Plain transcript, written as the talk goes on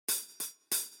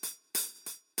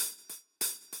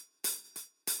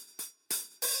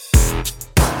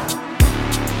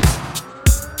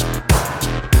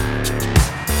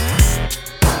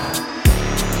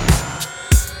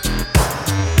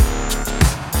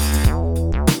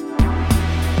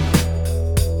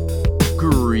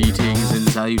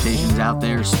salutations out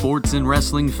there, sports and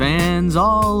wrestling fans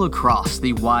all across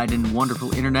the wide and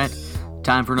wonderful internet.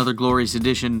 Time for another glorious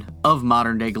edition of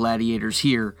Modern Day Gladiators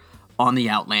here on the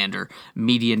Outlander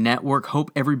Media Network.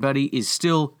 Hope everybody is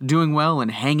still doing well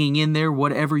and hanging in there,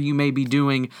 whatever you may be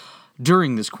doing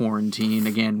during this quarantine.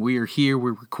 Again, we are here,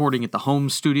 we're recording at the home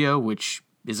studio, which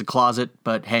is a closet,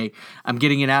 but hey, I'm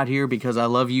getting it out here because I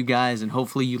love you guys and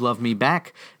hopefully you love me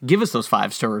back. Give us those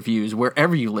 5-star reviews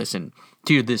wherever you listen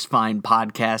to this fine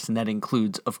podcast, and that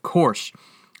includes, of course,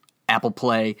 Google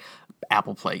Play,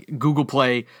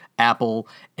 Apple,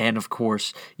 and of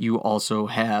course, you also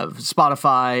have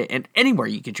Spotify and anywhere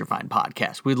you get your fine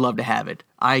podcast. We'd love to have it.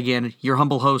 I, again, your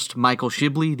humble host, Michael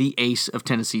Shibley, the ace of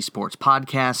Tennessee sports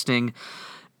podcasting.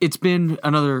 It's been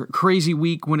another crazy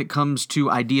week when it comes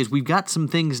to ideas. We've got some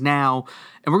things now,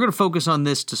 and we're going to focus on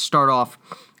this to start off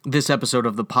this episode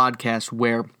of the podcast,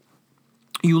 where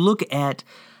you look at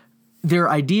their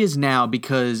ideas now,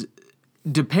 because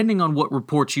depending on what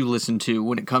reports you listen to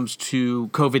when it comes to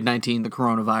COVID-19, the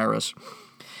coronavirus,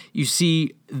 you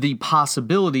see the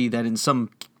possibility that in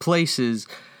some places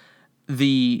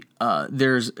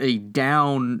there's a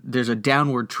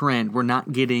downward trend. We're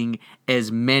not getting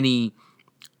as many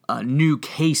new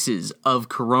cases of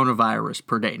coronavirus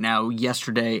per day. Now,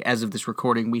 yesterday, as of this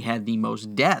recording, we had the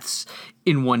most deaths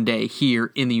in one day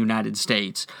here in the United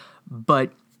States,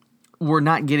 but we're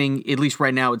not getting, at least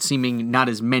right now, it's seeming not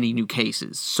as many new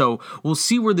cases. So we'll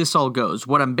see where this all goes.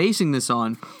 What I'm basing this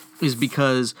on is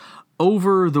because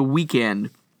over the weekend,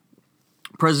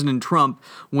 President Trump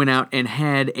went out and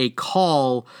had a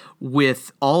call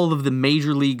with all of the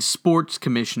major league sports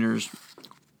commissioners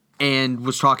and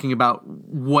was talking about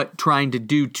what trying to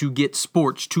do to get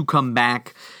sports to come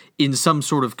back in some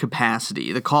sort of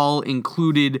capacity. The call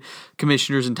included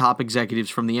commissioners and top executives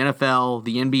from the NFL,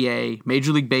 the NBA,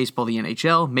 Major League Baseball, the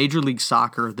NHL, Major League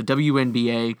Soccer, the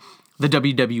WNBA, the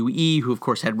WWE, who of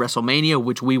course had WrestleMania,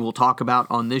 which we will talk about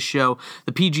on this show,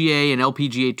 the PGA and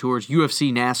LPGA tours,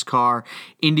 UFC, NASCAR,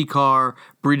 IndyCar,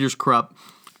 Breeders' Cup.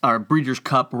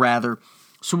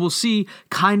 So we'll see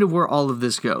kind of where all of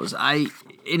this goes.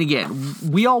 And again,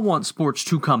 we all want sports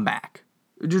to come back.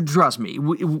 Trust me.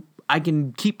 I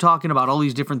can keep talking about all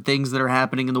these different things that are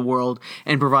happening in the world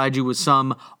and provide you with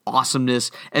some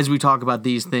awesomeness as we talk about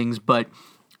these things, but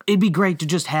it'd be great to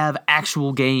just have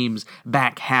actual games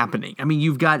back happening. I mean,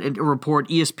 you've got a report,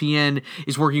 ESPN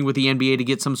is working with the NBA to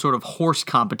get some sort of horse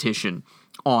competition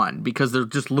on because they're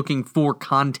just looking for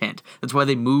content. That's why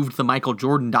they moved the Michael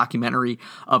Jordan documentary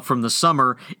up from the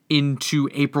summer into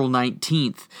April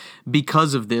 19th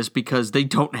because of this, because they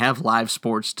don't have live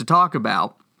sports to talk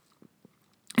about.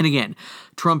 And again,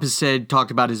 Trump has talked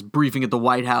about his briefing at the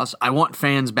White House. I want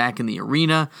fans back in the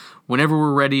arena. Whenever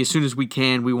we're ready, as soon as we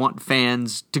can, we want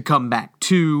fans to come back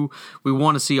too. We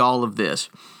want to see all of this.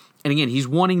 And again, he's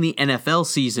wanting the NFL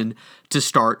season to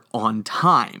start on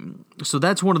time. So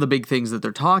that's one of the big things that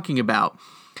they're talking about.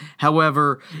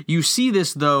 However, you see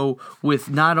this, though, with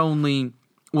not only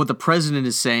what the president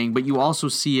is saying, but you also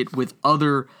see it with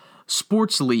other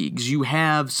sports leagues. You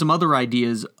have some other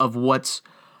ideas of what's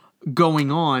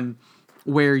going on,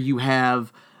 where you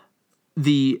have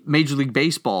the Major League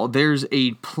Baseball. There's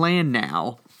a plan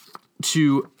now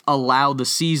to allow the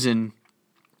season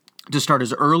to start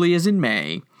as early as in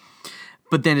May,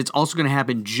 but then it's also going to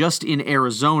happen just in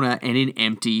Arizona and in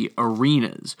empty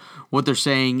arenas. What they're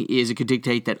saying is it could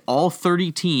dictate that all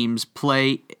 30 teams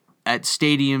play at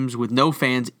stadiums with no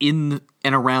fans in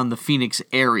and around the Phoenix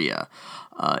area,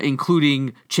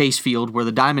 including Chase Field, where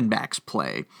the Diamondbacks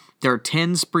play. There are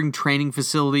 10 spring training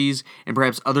facilities and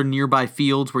perhaps other nearby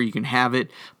fields where you can have it.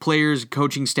 Players,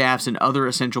 coaching staffs, and other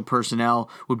essential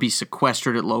personnel would be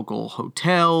sequestered at local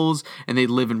hotels, and they'd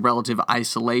live in relative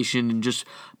isolation and just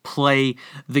play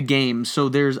the game. So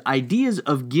there's ideas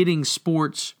of getting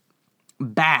sports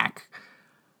back.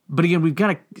 But again, we've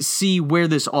got to see where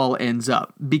this all ends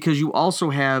up, because you also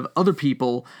have other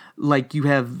people, like you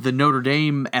have the Notre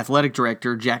Dame athletic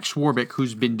director, Jack Swarbrick,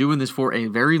 who's been doing this for a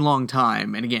very long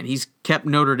time. And again, he's kept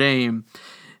Notre Dame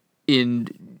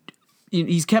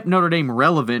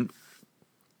relevant,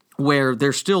 where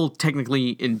they're still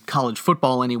technically in college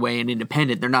football anyway and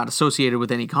independent. They're not associated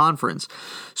with any conference.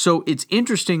 So it's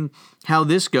interesting how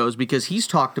this goes, because he's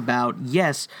talked about,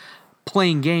 yes,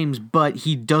 playing games, but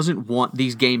he doesn't want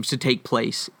these games to take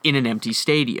place in an empty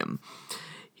stadium.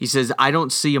 He says, I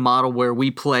don't see a model where we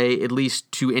play at least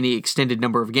to any extended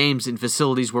number of games in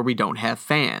facilities where we don't have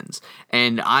fans.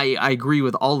 And I agree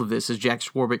with all of this. As Jack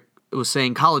Swarbrick was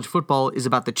saying, college football is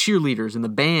about the cheerleaders and the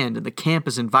band and the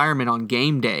campus environment on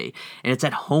game day, and it's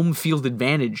that home field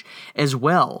advantage as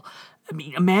well. I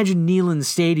mean, imagine Neyland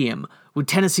Stadium with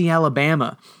Tennessee,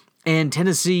 Alabama, and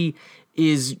Tennessee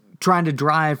is trying to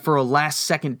drive for a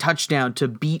last-second touchdown to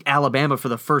beat Alabama for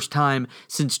the first time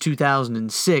since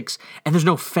 2006, and there's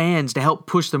no fans to help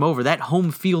push them over. That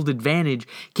home field advantage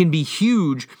can be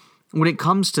huge when it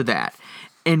comes to that.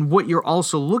 And what you're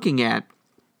also looking at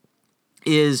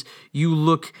is you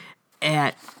look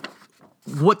at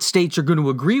what states are going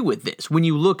to agree with this. When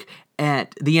you look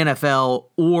at the NFL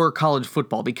or college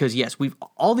football, because yes,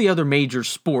 all the other major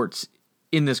sports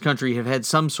in this country have had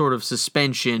some sort of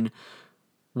suspension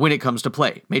when it comes to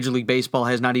play. Major League Baseball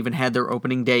has not even had their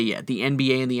opening day yet. The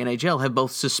NBA and the NHL have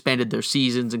both suspended their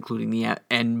seasons,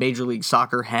 and Major League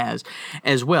Soccer has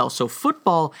as well. So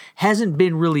football hasn't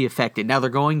been really affected. Now they're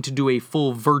going to do a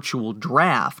full virtual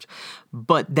draft,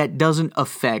 but that doesn't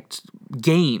affect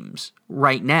games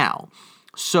right now.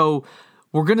 So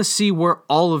we're going to see where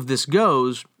all of this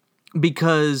goes,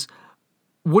 because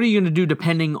what are you going to do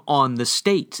depending on the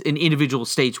states, in individual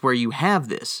states where you have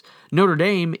this? Notre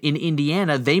Dame in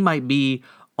Indiana, they might be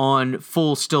on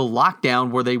full still lockdown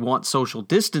where they want social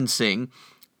distancing,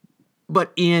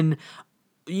 but in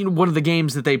one of the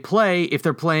games that they play, if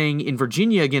they're playing in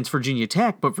Virginia against Virginia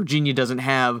Tech, but Virginia doesn't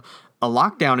have a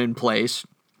lockdown in place,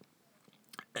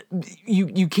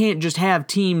 you can't just have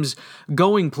teams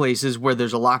going places where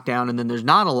there's a lockdown and then there's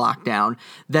not a lockdown.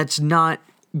 That's not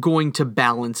going to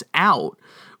balance out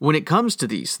when it comes to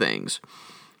these things.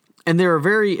 And there are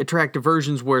very attractive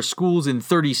versions where schools in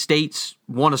 30 states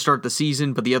want to start the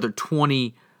season, but the other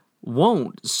 20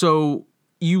 won't. So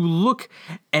you look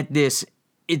at this,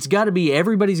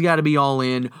 everybody's got to be all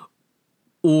in,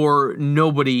 or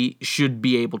nobody should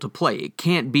be able to play. It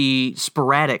can't be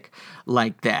sporadic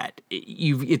like that.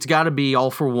 It's got to be all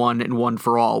for one and one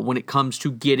for all when it comes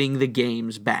to getting the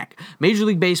games back. Major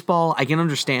League Baseball, I can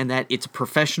understand that. It's a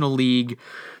professional league,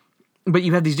 but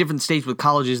you have these different states with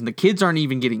colleges, and the kids aren't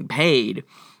even getting paid,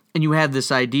 and you have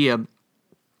this idea.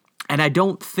 And I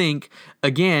don't think,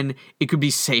 again, it could be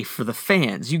safe for the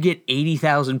fans. You get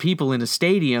 80,000 people in a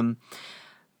stadium,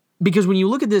 because when you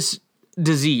look at this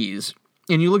disease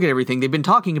and you look at everything, they've been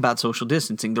talking about social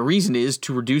distancing. The reason is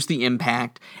to reduce the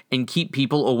impact and keep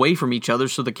people away from each other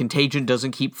so the contagion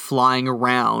doesn't keep flying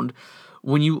around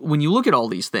when you look at all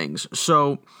these things.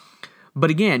 So, but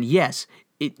again, yes,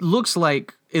 it looks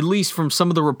like, at least from some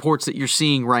of the reports that you're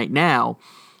seeing right now,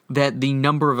 that the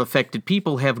number of affected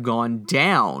people have gone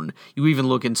down. You even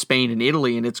look in Spain and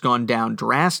Italy, and it's gone down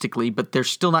drastically, but they're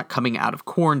still not coming out of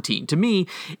quarantine. To me,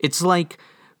 it's like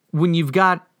when you've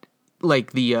got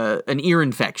like an ear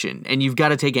infection and you've got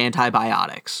to take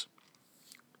antibiotics.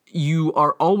 You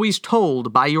are always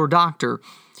told by your doctor,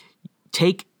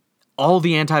 take all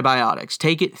the antibiotics,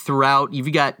 take it throughout.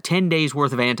 You've got 10 days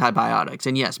worth of antibiotics.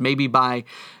 And yes, maybe by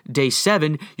day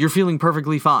 7, you're feeling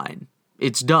perfectly fine.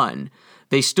 It's done.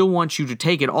 They still want you to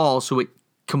take it all so it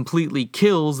completely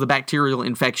kills the bacterial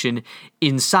infection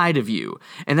inside of you.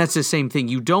 And that's the same thing.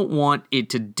 You don't want it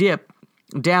to dip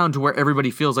down to where everybody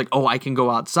feels like, oh, I can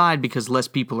go outside because less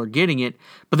people are getting it,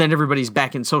 but then everybody's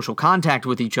back in social contact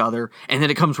with each other, and then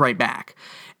it comes right back.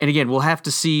 And again, we'll have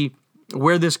to see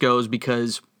where this goes,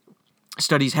 because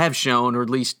studies have shown, or at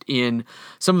least in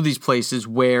some of these places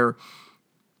where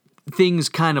things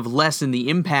kind of lessen, the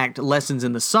impact lessens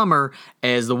in the summer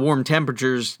as the warm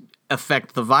temperatures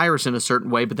affect the virus in a certain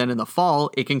way, but then in the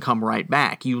fall, it can come right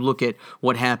back. You look at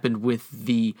what happened with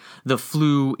the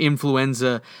flu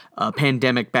influenza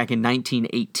pandemic back in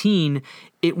 1918.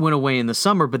 It went away in the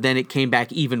summer, but then it came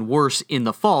back even worse in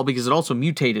the fall because it also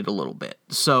mutated a little bit.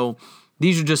 So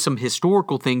these are just some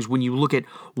historical things when you look at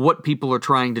what people are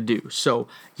trying to do. So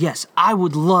yes, I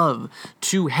would love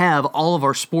to have all of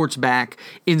our sports back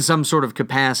in some sort of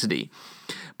capacity.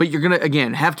 But you're going to,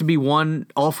 again, have to be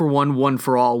all for one, one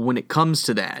for all when it comes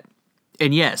to that.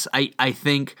 And yes, I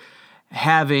think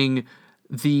having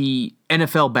the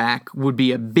NFL back would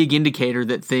be a big indicator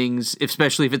that things,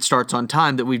 especially if it starts on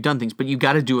time, that we've done things. But you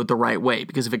got to do it the right way,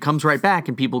 because if it comes right back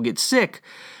and people get sick,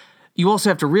 you also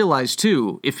have to realize,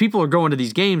 too, if people are going to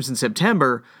these games in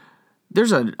September,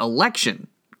 there's an election,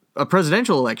 a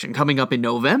presidential election coming up in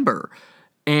November.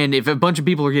 And if a bunch of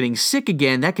people are getting sick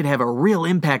again, that could have a real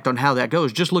impact on how that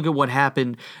goes. Just look at what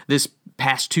happened this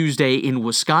past Tuesday in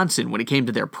Wisconsin when it came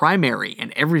to their primary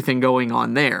and everything going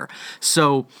on there.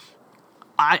 So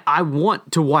I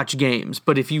want to watch games,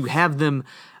 but if you have them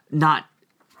not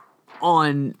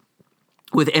on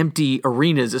with empty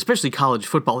arenas, especially college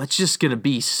football, it's just going to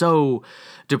be so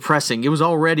depressing. It was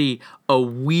already a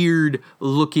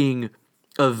weird-looking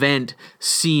event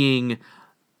seeing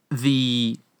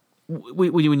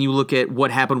when you look at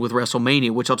what happened with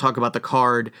WrestleMania, which I'll talk about the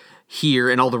card here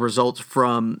and all the results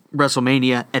from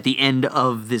WrestleMania at the end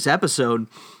of this episode,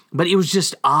 but it was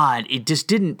just odd. It just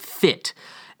didn't fit.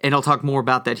 And I'll talk more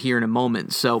about that here in a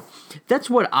moment. So that's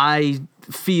what I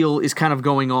feel is kind of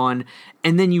going on.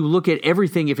 And then you look at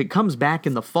everything, if it comes back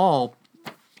in the fall,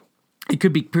 it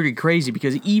could be pretty crazy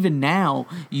because even now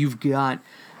you've got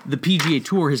the PGA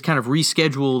Tour has kind of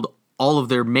rescheduled all of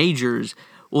their majors,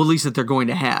 well, at least that they're going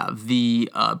to have.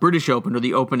 The British Open or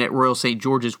the Open at Royal St.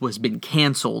 George's has been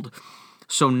canceled.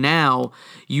 So now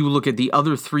you look at the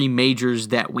other three majors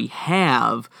that we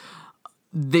have,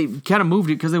 they kind of moved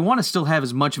it because they want to still have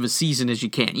as much of a season as you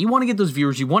can. You want to get those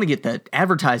viewers. You want to get the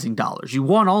advertising dollars. You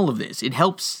want all of this. It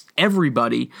helps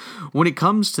everybody when it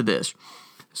comes to this.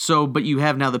 So, but you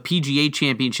have now the PGA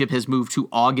Championship has moved to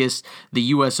August. The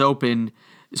U.S. Open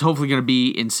is hopefully going to be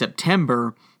in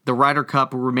September. The Ryder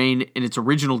Cup will remain in its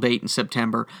original date in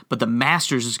September, but the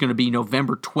Masters is going to be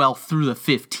November 12th through the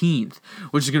 15th,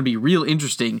 which is going to be real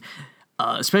interesting.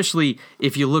 Especially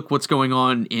if you look what's going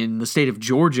on in the state of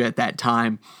Georgia at that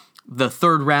time. The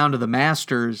third round of the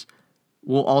Masters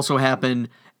will also happen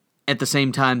at the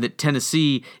same time that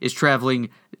Tennessee is traveling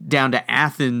down to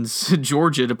Athens,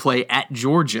 Georgia, to play at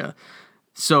Georgia.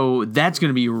 So that's going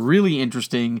to be really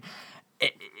interesting.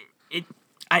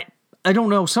 I don't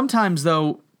know. Sometimes,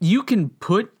 though, you can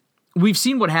we've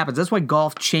seen what happens. That's why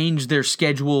golf changed their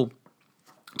schedule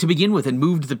to begin with and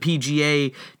moved the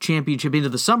PGA Championship into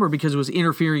the summer because it was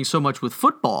interfering so much with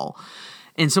football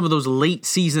and some of those late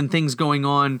season things going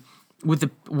on with the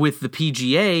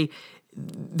PGA.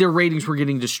 Their ratings were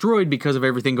getting destroyed because of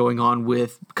everything going on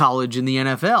with college and the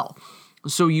NFL.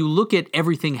 So you look at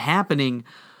everything happening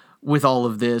with all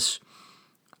of this,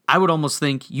 I would almost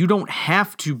think you don't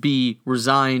have to be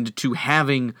resigned to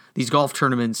having these golf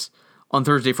tournaments on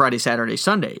Thursday, Friday, Saturday,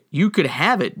 Sunday. You could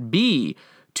have it be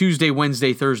Tuesday,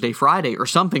 Wednesday, Thursday, Friday, or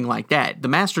something like that. The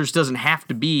Masters doesn't have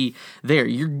to be there.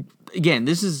 Again,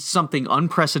 this is something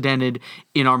unprecedented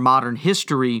in our modern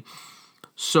history.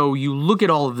 So you look at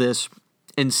all of this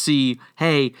and see,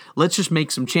 hey, let's just make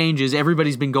some changes.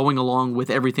 Everybody's been going along with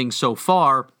everything so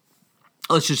far.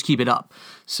 Let's just keep it up.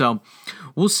 So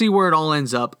we'll see where it all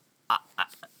ends up.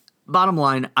 Bottom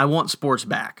line, I want sports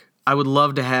back. I would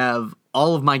love to have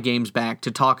all of my games back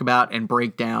to talk about and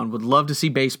break down. Would love to see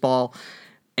baseball.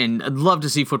 And I'd love to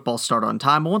see football start on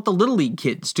time. I want the Little League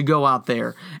kids to go out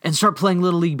there and start playing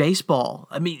Little League baseball.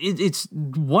 I mean, it's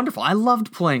wonderful. I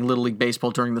loved playing Little League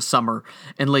baseball during the summer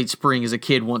and late spring as a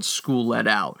kid once school let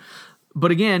out.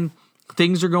 But again,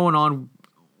 things are going on.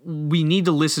 We need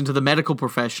to listen to the medical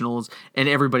professionals and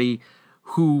everybody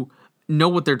who know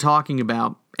what they're talking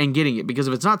about and getting it. Because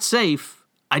if it's not safe,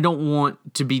 I don't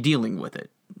want to be dealing with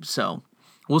it. So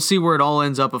we'll see where it all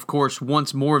ends up, of course,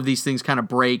 once more of these things kind of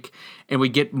break and we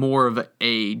get more of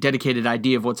a dedicated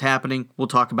idea of what's happening. We'll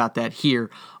talk about that here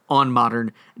on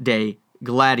Modern Day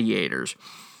Gladiators.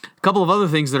 A couple of other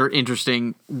things that are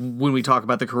interesting when we talk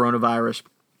about the coronavirus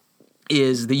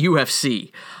is the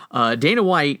UFC. Dana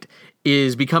White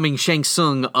is becoming Shang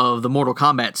Tsung of the Mortal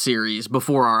Kombat series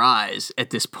before our eyes at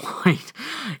this point.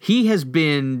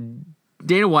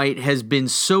 Dana White has been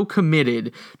so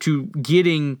committed to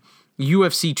getting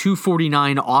UFC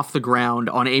 249 off the ground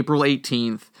on April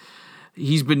 18th.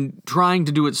 He's been trying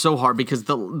to do it so hard because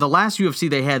the last UFC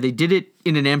they did it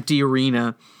in an empty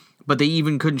arena, but they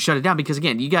even couldn't shut it down because,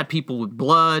 again, you got people with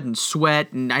blood and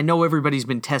sweat, and I know everybody's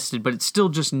been tested, but it's still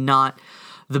just not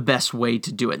the best way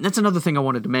to do it. And that's another thing I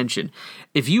wanted to mention.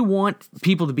 If you want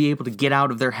people to be able to get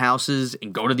out of their houses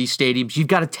and go to these stadiums, you've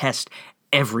got to test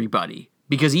everybody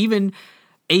because even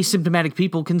asymptomatic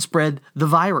people can spread the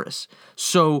virus.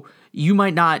 So you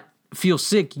might not feel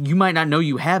sick, you might not know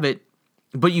you have it,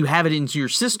 but you have it into your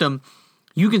system,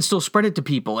 you can still spread it to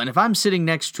people. And if I'm sitting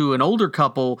next to an older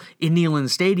couple in Neyland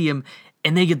Stadium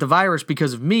and they get the virus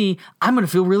because of me, I'm going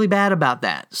to feel really bad about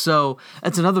that. So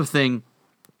that's another thing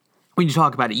when you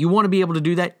talk about it. You want to be able to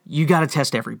do that, you got to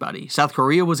test everybody. South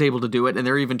Korea was able to do it, and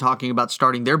they're even talking about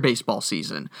starting their baseball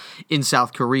season in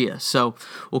South Korea. So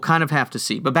we'll kind of have to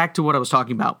see. But back to what I was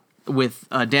talking about with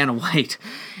Dana White.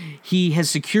 He has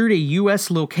secured a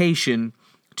U.S. location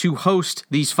to host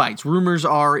these fights. Rumors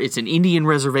are it's an Indian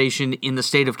reservation in the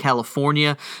state of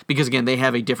California because, again, they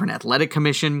have a different athletic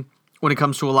commission when it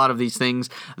comes to a lot of these things.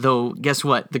 Though, guess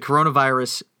what? The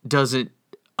coronavirus doesn't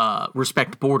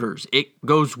respect borders. It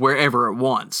goes wherever it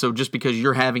wants. So just because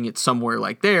you're having it somewhere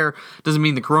like there doesn't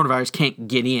mean the coronavirus can't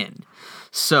get in.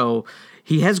 So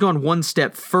he has gone one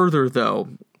step further, though,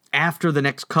 after the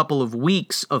next couple of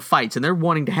weeks of fights, and they're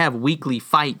wanting to have weekly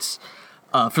fights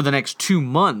for the next 2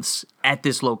 months at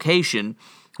this location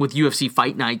with UFC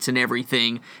fight nights and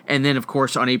everything. And then, of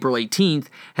course, on April 18th,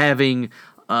 having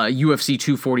UFC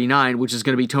 249, which is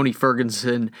going to be Tony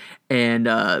Ferguson and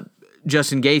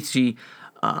Justin Gaethje.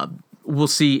 We'll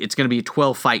see. It's going to be a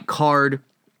 12-fight card.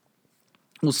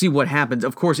 We'll see what happens.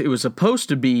 Of course, it was supposed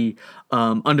to be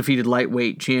undefeated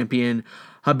lightweight champion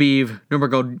Khabib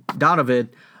Nurmagomedov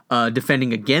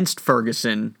defending against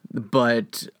Ferguson,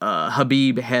 but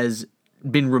Khabib has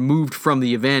been removed from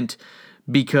the event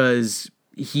because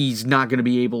he's not going to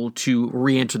be able to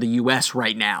re-enter the U.S.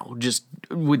 right now, just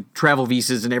with travel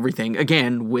visas and everything,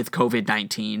 again, with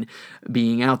COVID-19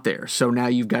 being out there. So now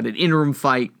you've got an interim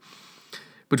fight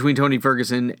between Tony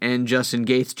Ferguson and Justin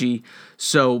Gaethje.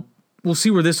 So we'll see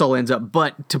where this all ends up.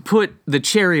 But to put the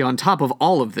cherry on top of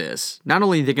all of this, not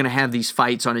only are they going to have these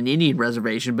fights on an Indian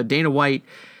reservation, but Dana White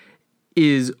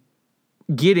is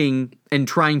getting and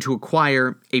trying to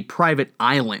acquire a private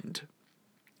island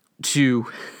to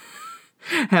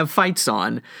have fights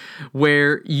on,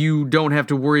 where you don't have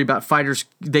to worry about fighters.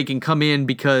 They can come in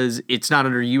because it's not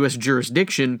under U.S.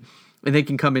 jurisdiction, and they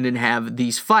can come in and have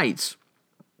these fights.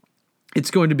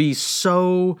 It's going to be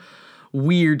so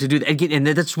weird to do that. Again, and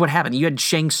that's what happened. You had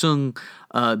Shang Tsung,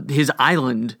 his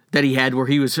island that he had where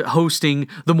he was hosting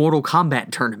the Mortal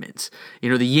Kombat tournaments,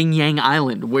 the Yin Yang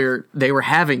Island where they were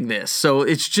having this. So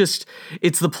it's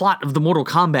the plot of the Mortal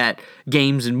Kombat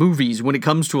games and movies when it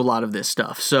comes to a lot of this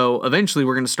stuff. So eventually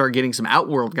we're going to start getting some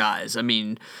Outworld guys. I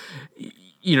mean,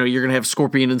 you're going to have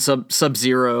Scorpion and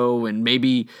Sub-Zero, and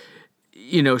maybe,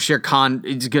 Shere Khan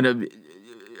is going to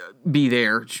be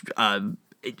there.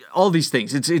 All these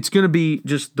things. It's going to be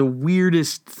just the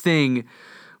weirdest thing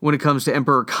when it comes to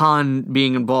Emperor Khan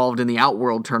being involved in the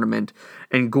Outworld tournament,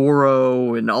 and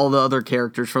Goro and all the other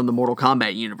characters from the Mortal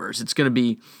Kombat universe. It's going to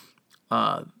be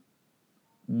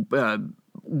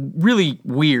really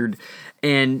weird.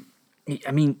 And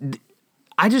I mean,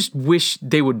 I just wish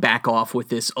they would back off with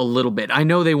this a little bit. I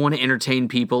know they want to entertain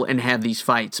people and have these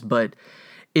fights, but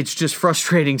it's just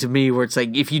frustrating to me where it's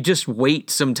like, if you just wait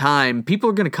some time, people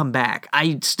are going to come back.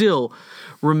 I still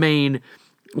remain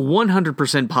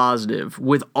 100% positive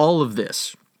with all of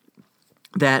this,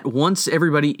 that once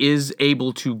everybody is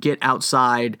able to get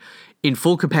outside in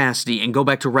full capacity and go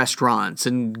back to restaurants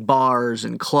and bars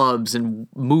and clubs and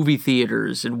movie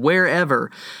theaters and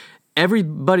wherever,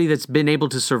 everybody that's been able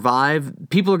to survive,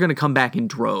 people are going to come back in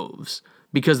droves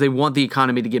because they want the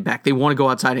economy to get back. They want to go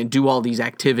outside and do all these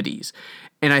activities.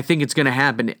 And I think it's going to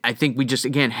happen. I think we just,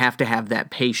 again, have to have that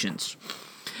patience.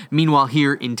 Meanwhile,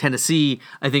 here in Tennessee,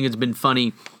 I think it's been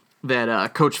funny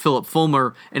that Coach Philip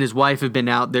Fulmer and his wife have been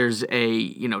out. There's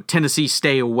a, Tennessee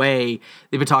Stay Away.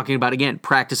 They've been talking about, again,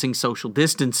 practicing social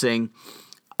distancing.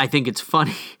 I think it's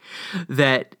funny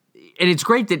that, and it's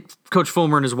great that Coach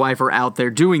Fulmer and his wife are out there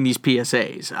doing these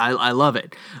PSAs. I love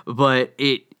it. But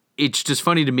it's just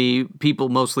funny to me, people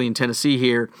mostly in Tennessee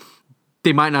here,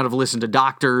 they might not have listened to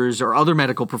doctors or other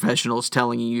medical professionals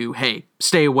telling you, hey,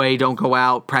 stay away, don't go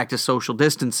out, practice social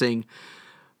distancing.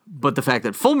 But the fact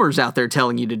that Fulmer's out there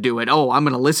telling you to do it, I'm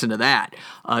going to listen to that.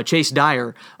 Chase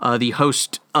Dyer, the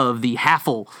host of the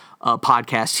Haffle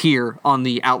podcast here on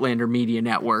the Outlander Media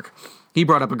Network, he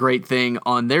brought up a great thing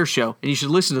on their show, and you should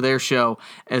listen to their show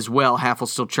as well.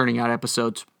 Haffle's still churning out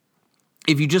episodes.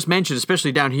 If you just mentioned,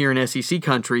 especially down here in SEC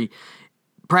country,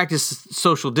 practice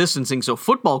social distancing so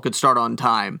football could start on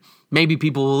time, maybe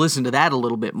people will listen to that a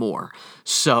little bit more.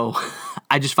 So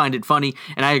I just find it funny,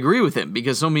 and I agree with him,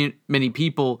 because so many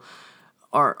people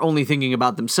are only thinking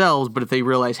about themselves, but if they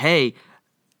realize, hey,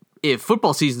 if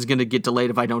football season's going to get delayed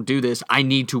if I don't do this, I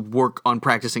need to work on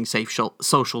practicing safe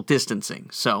social distancing.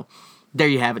 So there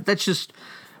you have it. That's just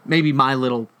maybe my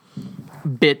little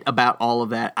bit about all of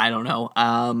that. I don't know.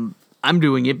 I'm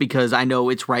doing it because I know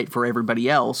it's right for everybody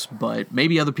else, but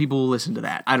maybe other people will listen to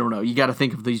that. I don't know. You got to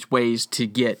think of these ways to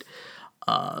get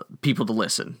people to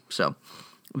listen. So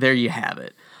there you have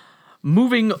it.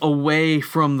 Moving away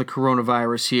from the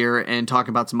coronavirus here and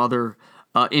talking about some other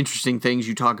interesting things.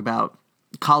 You talk about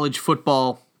college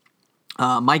football.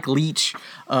 Mike Leach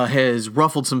has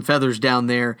ruffled some feathers down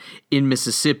there in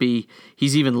Mississippi.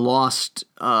 He's even lost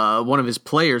one of his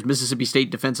players, Mississippi State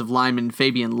defensive lineman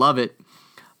Fabian Lovett,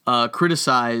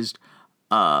 criticized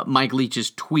Mike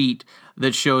Leach's tweet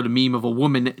that showed a meme of a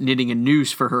woman knitting a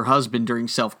noose for her husband during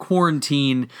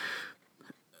self-quarantine.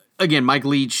 Again, Mike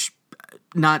Leach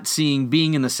not seeing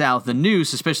being in the South, the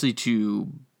noose, especially to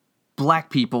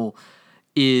black people,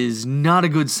 is not a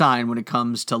good sign when it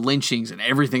comes to lynchings and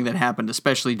everything that happened,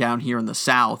 especially down here in the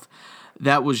South.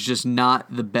 That was just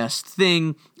not the best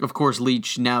thing. Of course,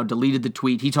 Leach now deleted the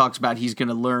tweet. He talks about he's going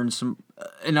to learn some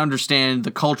and understand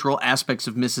the cultural aspects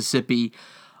of Mississippi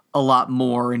a lot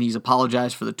more, and he's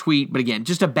apologized for the tweet. But again,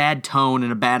 just a bad tone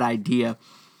and a bad idea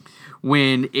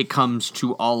when it comes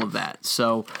to all of that.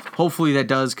 So hopefully that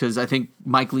does, because I think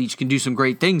Mike Leach can do some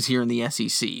great things here in the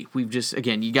SEC. We've just,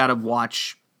 again, you got to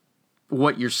watch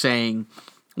what you're saying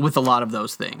with a lot of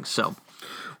those things. So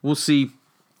we'll see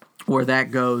where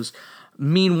that goes.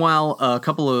 Meanwhile, a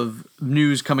couple of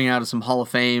news coming out of some Hall of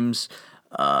Fames,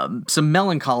 some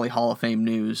melancholy Hall of Fame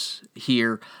news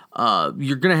here.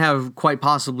 You're going to have quite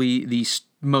possibly the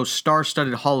most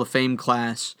star-studded Hall of Fame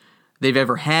class they've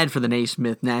ever had for the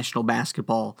Naismith National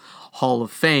Basketball Hall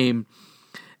of Fame.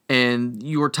 And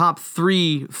your top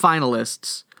 3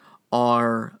 finalists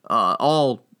are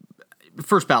all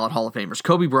first ballot Hall of Famers.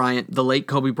 Kobe Bryant, the late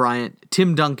Kobe Bryant,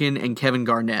 Tim Duncan, and Kevin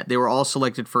Garnett. They were all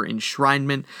selected for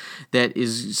enshrinement that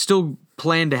is still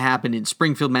planned to happen in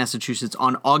Springfield, Massachusetts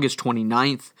on August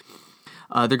 29th.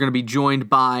 They're going to be joined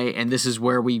by, and this is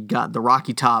where we got the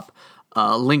Rocky Top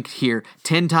linked here,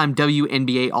 10-time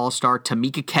WNBA All-Star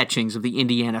Tamika Catchings of the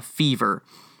Indiana Fever.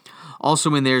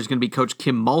 Also in there is going to be Coach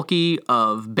Kim Mulkey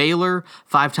of Baylor,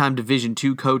 5-time Division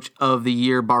II Coach of the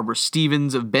Year Barbara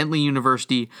Stevens of Bentley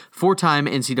University, 4-time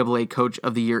NCAA Coach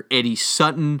of the Year Eddie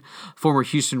Sutton, former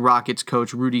Houston Rockets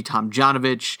coach Rudy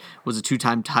Tomjanovich was a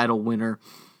 2-time title winner.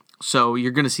 So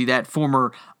you're going to see that.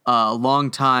 Former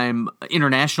longtime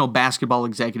international basketball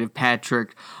executive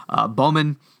Patrick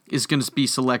Bowman is going to be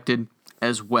selected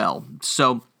as well.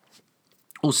 So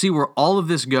we'll see where all of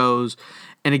this goes.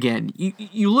 And again,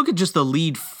 you look at just the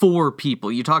lead 4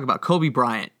 people. You talk about Kobe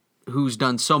Bryant, who's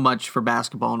done so much for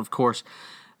basketball, and of course,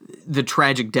 the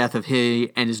tragic death of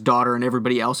he and his daughter and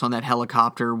everybody else on that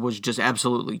helicopter was just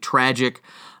absolutely tragic.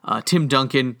 Tim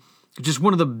Duncan, just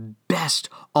one of the best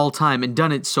all time, and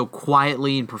done it so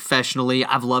quietly and professionally.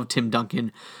 I've loved Tim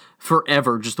Duncan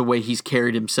forever, just the way he's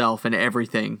carried himself and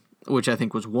everything, which I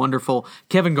think was wonderful.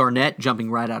 Kevin Garnett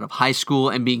jumping right out of high school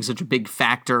and being such a big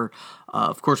factor,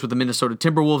 of course, with the Minnesota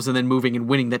Timberwolves, and then moving and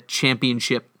winning that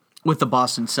championship with the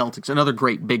Boston Celtics. Another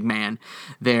great big man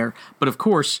there. But of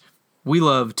course, we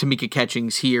love Tamika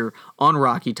Catchings here on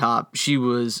Rocky Top. She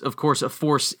was, of course, a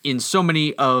force in so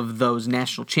many of those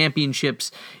national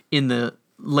championships in the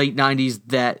late 90s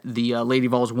that the Lady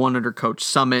Vols won under Coach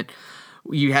Summit.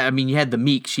 You had the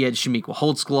Meeks. You had Shamiqua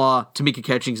Holtzclaw, Tamika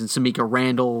Catchings, and Samika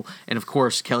Randall, and of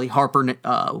course Kelly Harper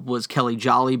was Kelly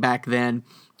Jolly back then.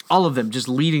 All of them just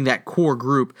leading that core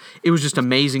group. It was just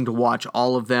amazing to watch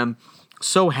all of them.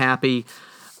 So happy,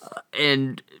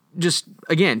 and just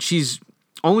again, she's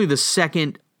only the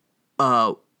second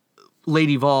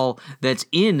Lady Vol that's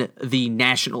in the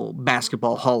National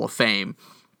Basketball Hall of Fame.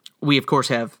 We of course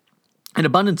have an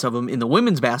abundance of them in the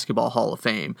Women's Basketball Hall of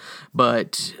Fame,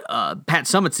 but Pat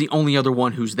Summitt's the only other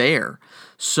one who's there.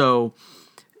 So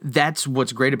that's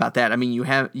what's great about that. I mean,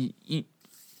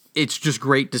 it's just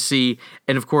great to see.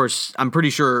 And of course, I'm pretty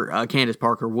sure Candace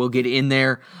Parker will get in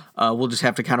there. We'll just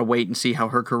have to kind of wait and see how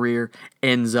her career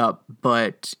ends up.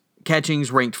 But Catchings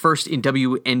ranked first in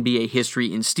WNBA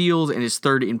history in steals and is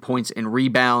third in points and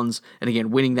rebounds. And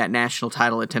again, winning that national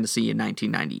title at Tennessee in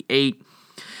 1998.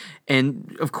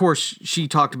 And, of course, she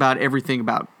talked about everything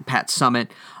about Pat Summitt.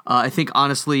 I think,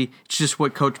 honestly, it's just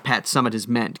what Coach Pat Summitt has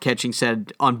meant. Catching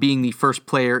said on being the first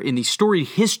player in the storied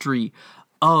history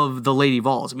of the Lady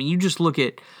Vols. I mean, you just look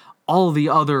at all the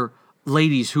other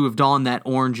ladies who have donned that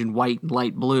orange and white and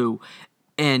light blue,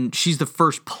 and she's the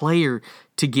first player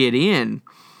to get in.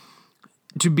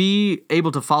 To be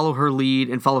able to follow her lead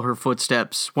and follow her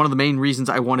footsteps, one of the main reasons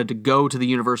I wanted to go to the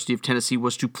University of Tennessee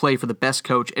was to play for the best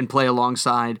coach and play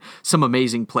alongside some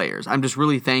amazing players. I'm just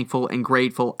really thankful and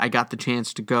grateful I got the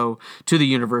chance to go to the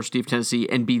University of Tennessee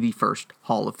and be the first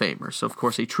Hall of Famer. So, of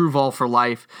course, a true Vol for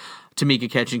life.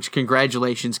 Tamika Catchings,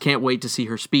 congratulations. Can't wait to see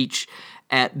her speech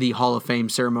at the Hall of Fame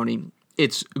ceremony.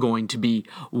 It's going to be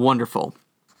wonderful.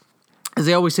 As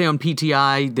they always say on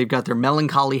PTI, they've got their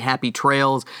melancholy happy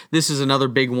trails. This is another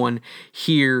big one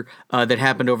here that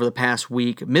happened over the past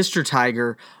week. Mr.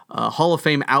 Tiger, Hall of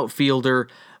Fame outfielder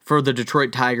for the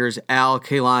Detroit Tigers, Al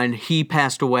Kaline, he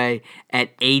passed away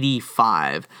at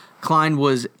 85. Klein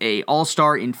was an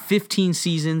all-star in 15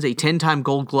 seasons, a 10-time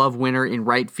Gold Glove winner in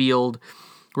right field,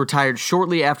 retired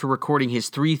shortly after recording his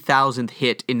 3,000th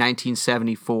hit in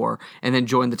 1974, and then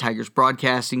joined the Tigers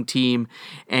broadcasting team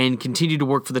and continued to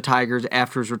work for the Tigers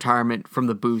after his retirement from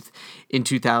the booth in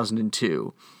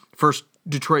 2002. First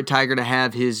Detroit Tiger to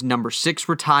have his number 6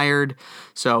 retired.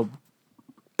 So,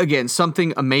 again,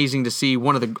 something amazing to see.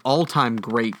 One of the all-time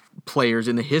great players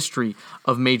in the history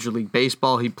of Major League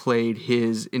Baseball. He played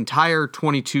his entire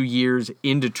 22 years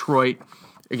in Detroit,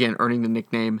 again, earning the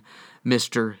nickname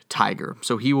Mr. Tiger.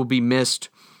 So he will be missed,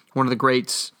 one of the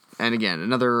greats, and again,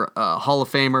 another Hall of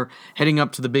Famer heading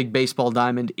up to the big baseball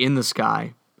diamond in the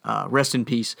sky. Rest in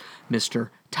peace,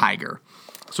 Mr. Tiger.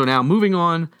 So now moving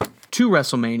on to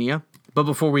WrestleMania. But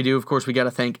before we do, of course, we got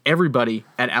to thank everybody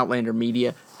at Outlander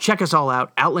Media. Check us all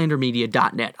out,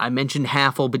 outlandermedia.net. I mentioned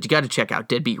Haffle, but you got to check out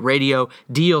Deadbeat Radio,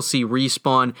 DLC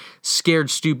Respawn, Scared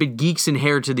Stupid, Geeks and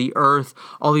Hair to the Earth,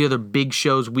 all the other big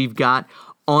shows we've got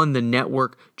on the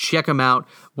network. Check them out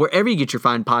wherever you get your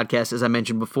fine podcasts, as I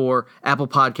mentioned before, Apple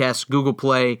Podcasts, Google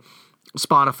Play,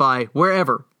 Spotify,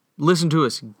 wherever. Listen to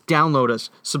us, download us,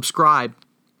 subscribe.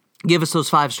 Give us those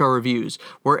 5-star reviews.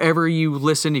 Wherever you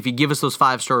listen, if you give us those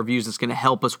 5-star reviews, it's going to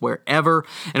help us wherever.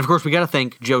 And of course, we got to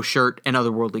thank Joe Shirt and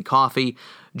Otherworldly Coffee.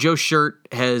 Joe Shirt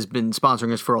has been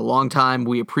sponsoring us for a long time.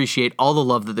 We appreciate all the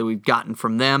love that we've gotten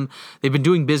from them. They've been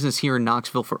doing business here in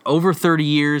Knoxville for over 30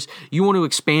 years. You want to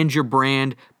expand your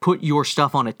brand, put your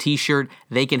stuff on a t-shirt,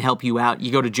 they can help you out.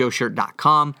 You go to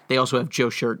joeshirt.com. They also have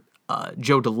Joe Shirt,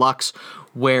 Joe Deluxe,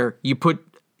 where you put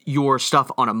your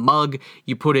stuff on a mug,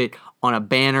 you put it on a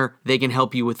banner, they can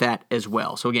help you with that as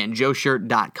well. So again,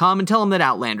 joeshirt.com, and tell them that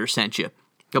Outlander sent you.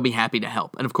 They'll be happy to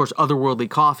help. And of course, Otherworldly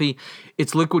Coffee,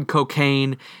 it's liquid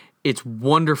cocaine. It's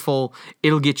wonderful.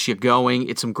 It'll get you going.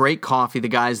 It's some great coffee. The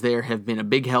guys there have been a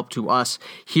big help to us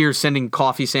here, sending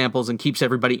coffee samples, and keeps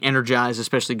everybody energized,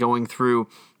 especially going through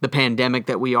the pandemic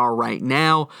that we are right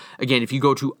now. Again, if you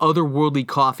go to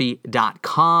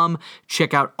otherworldlycoffee.com,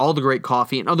 check out all the great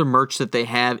coffee and other merch that they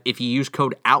have. If you use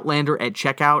code OUTLANDER at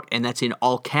checkout, and that's in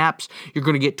all caps, you're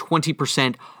going to get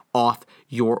 20% off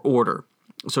your order.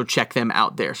 So check them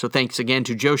out there. So thanks again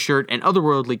to Joe Shirt and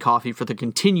Otherworldly Coffee for the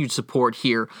continued support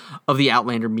here of the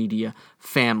Outlander Media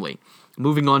family.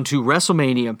 Moving on to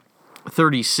WrestleMania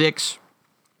 36.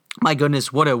 My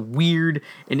goodness, what a weird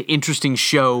and interesting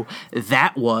show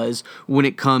that was when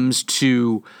it comes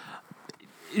to...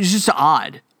 It's just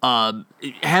odd.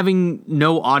 Having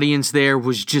no audience there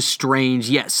was just strange.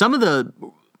 Yeah, some of the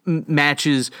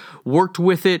matches worked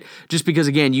with it just because,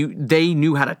 again, they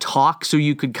knew how to talk, so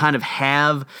you could kind of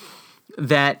have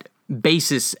that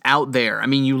basis out there. I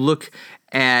mean, you look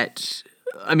at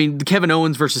the Kevin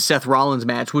Owens versus Seth Rollins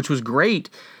match, which was great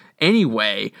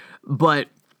anyway, but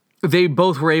they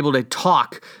both were able to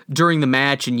talk during the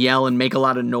match and yell and make a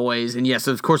lot of noise. And yes,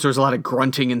 of course, there was a lot of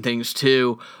grunting and things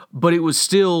too, but it was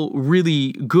still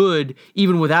really good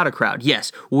even without a crowd.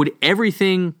 Yes, would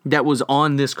everything that was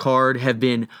on this card have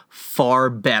been far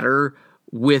better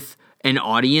with an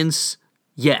audience?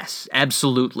 Yes,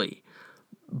 absolutely.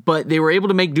 But they were able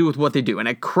to make do with what they do, and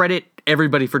I credit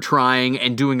everybody for trying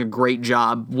and doing a great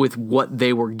job with what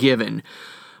they were given.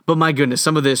 But my goodness,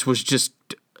 some of this was just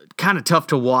kind of tough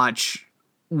to watch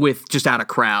with just out a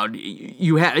crowd.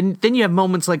 And then you have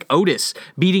moments like Otis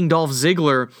beating Dolph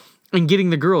Ziggler and getting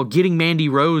Mandy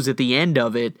Rose at the end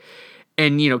of it,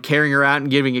 and carrying her out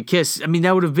and giving a kiss. I mean,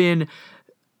 that would have been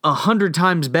 100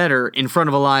 times better in front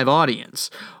of a live audience.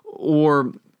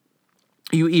 Or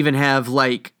you even have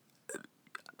you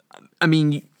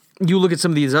look at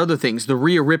some of these other things, the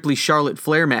Rhea Ripley-Charlotte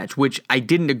Flair match, which I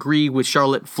didn't agree with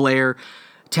Charlotte Flair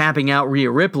tapping out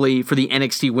Rhea Ripley for the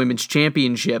NXT Women's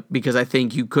Championship, because I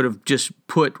think you could have just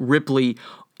put Ripley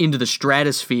into the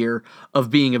stratosphere of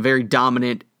being a very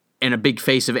dominant and a big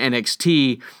face of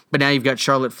NXT, but now you've got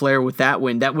Charlotte Flair with that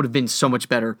win. That would have been so much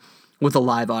better with a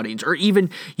live audience. Or even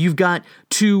you've got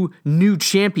two new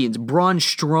champions, Braun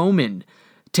Strowman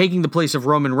taking the place of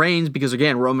Roman Reigns, because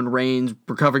again, Roman Reigns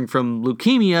recovering from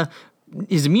leukemia,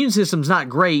 his immune system's not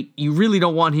great. You really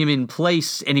don't want him in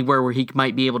place anywhere where he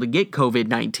might be able to get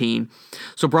COVID-19.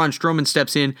 So Braun Strowman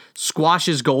steps in,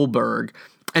 squashes Goldberg,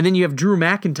 and then you have Drew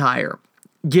McIntyre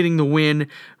getting the win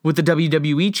with the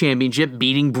WWE Championship,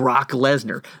 beating Brock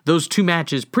Lesnar. Those two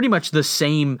matches, pretty much the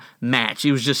same match.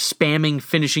 It was just spamming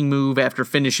finishing move after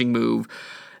finishing move,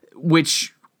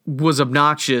 which was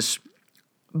obnoxious.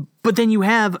 But then you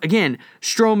have, again,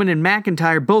 Strowman and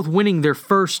McIntyre both winning their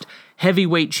first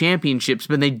heavyweight championships,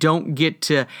 but they don't get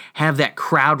to have that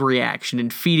crowd reaction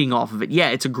and feeding off of it. Yeah,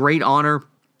 it's a great honor,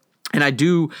 and I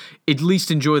do at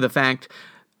least enjoy the fact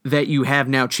that you have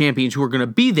now champions who are going to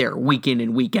be there week in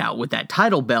and week out with that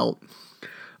title belt.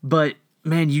 But,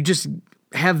 man, you just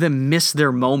have them miss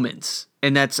their moments,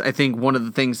 and that's, I think, one of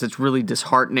the things that's really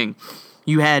disheartening.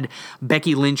 You had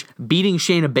Becky Lynch beating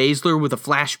Shayna Baszler with a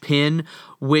flash pin,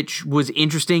 which was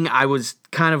interesting. I was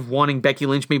kind of wanting Becky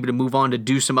Lynch maybe to move on to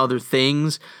do some other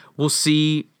things. We'll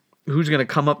see who's going to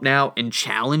come up now and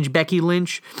challenge Becky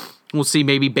Lynch. We'll see,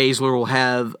 maybe Baszler will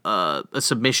have a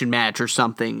submission match or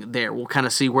something there. We'll kind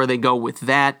of see where they go with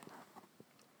that.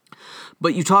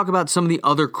 But you talk about some of the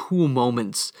other cool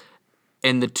moments,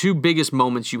 and the two biggest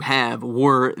moments you have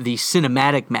were the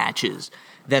cinematic matches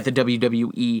that the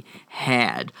WWE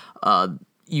had.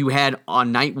 you had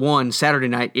on night one, Saturday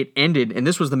night, it ended, and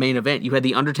this was the main event. You had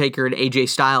The Undertaker and AJ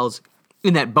Styles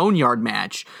in that Boneyard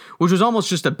match, which was almost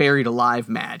just a buried alive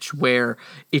match, where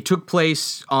it took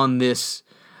place on this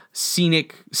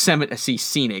scenic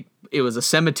cemetery. It was a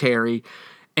cemetery,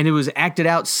 and it was acted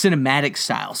out cinematic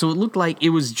style. So it looked like it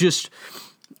was just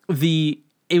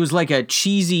it was like a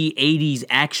cheesy 80s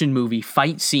action movie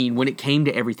fight scene when it came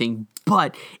to everything,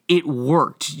 but it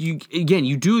worked. You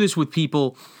do this with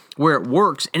people where it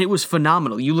works, and it was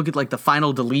phenomenal. You look at like the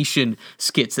Final Deletion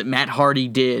skits that Matt Hardy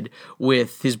did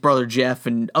with his brother Jeff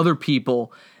and other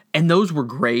people, and those were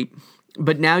great.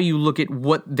 But now you look at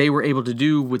what they were able to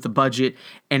do with the budget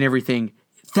and everything.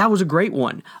 That was a great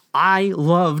one. I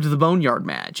loved the Boneyard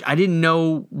match. I didn't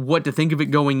know what to think of it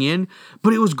going in,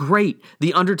 but it was great.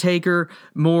 The Undertaker,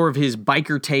 more of his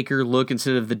biker taker look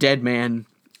instead of the dead man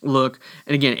look.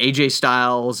 And again, AJ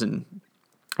Styles and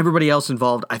everybody else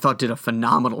involved, I thought, did a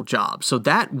phenomenal job. So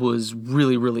that was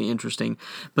really, really interesting.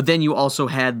 But then you also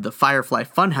had the Firefly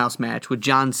Funhouse match with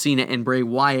John Cena and Bray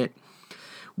Wyatt,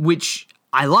 which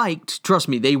I liked. Trust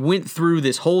me, they went through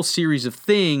this whole series of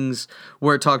things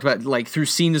where it talked about like through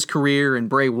Cena's career and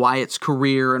Bray Wyatt's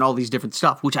career and all these different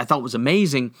stuff, which I thought was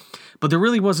amazing, but there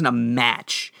really wasn't a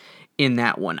match in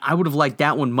that one. I would have liked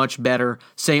that one much better,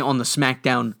 say on the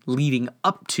SmackDown leading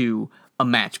up to a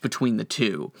match between the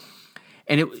two.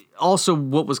 And it also,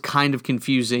 what was kind of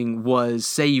confusing was,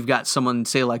 say you've got someone,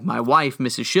 say like my wife,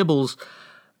 Mrs. Shibbles,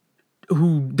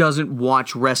 who doesn't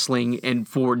watch wrestling and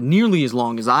for nearly as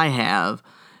long as I have,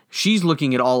 she's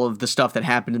looking at all of the stuff that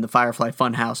happened in the Firefly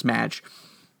Funhouse match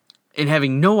and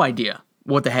having no idea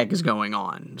what the heck is going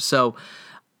on. So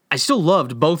I still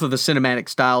loved both of the cinematic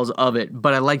styles of it,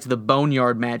 but I liked the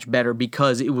Boneyard match better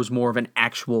because it was more of an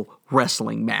actual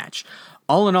wrestling match.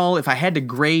 All in all, if I had to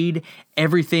grade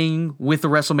everything with the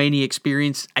WrestleMania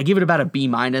experience, I give it about a B-.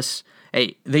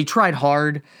 Hey, they tried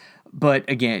hard, but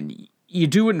again, you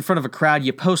do it in front of a crowd.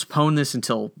 You postpone this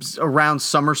until around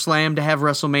SummerSlam to have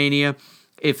WrestleMania.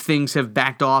 If things have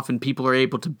backed off and people are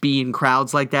able to be in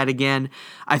crowds like that again,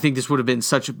 I think this would have been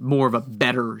such more of a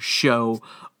better show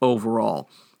overall.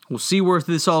 We'll see where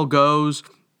this all goes.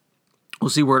 We'll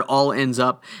see where it all ends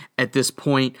up at this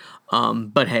point.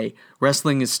 But hey,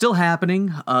 wrestling is still happening.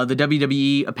 The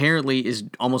WWE apparently is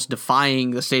almost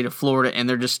defying the state of Florida, and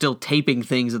they're just still taping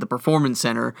things at the Performance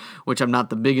Center, which I'm not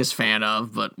the biggest fan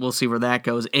of, but we'll see where that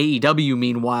goes. AEW,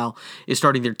 meanwhile, is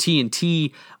starting their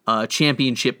TNT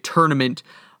Championship tournament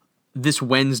this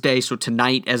Wednesday, so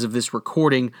tonight as of this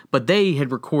recording, but they had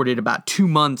recorded about 2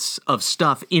 months of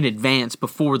stuff in advance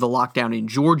before the lockdown in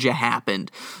Georgia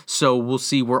happened, so we'll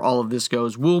see where all of this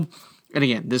goes. And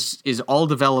again, this is all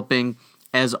developing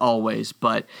as always,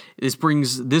 but this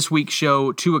brings this week's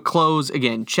show to a close.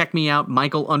 Again, check me out,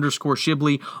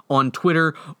 Michael_Shibley on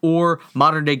Twitter or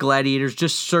Modern Day Gladiators.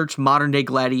 Just search Modern Day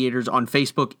Gladiators on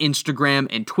Facebook, Instagram,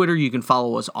 and Twitter. You can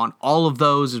follow us on all of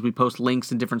those as we post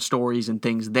links and different stories and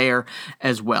things there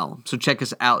as well. So check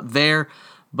us out there.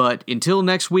 But until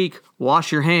next week,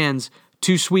 wash your hands.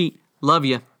 Too sweet. Love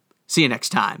you. See you next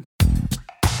time.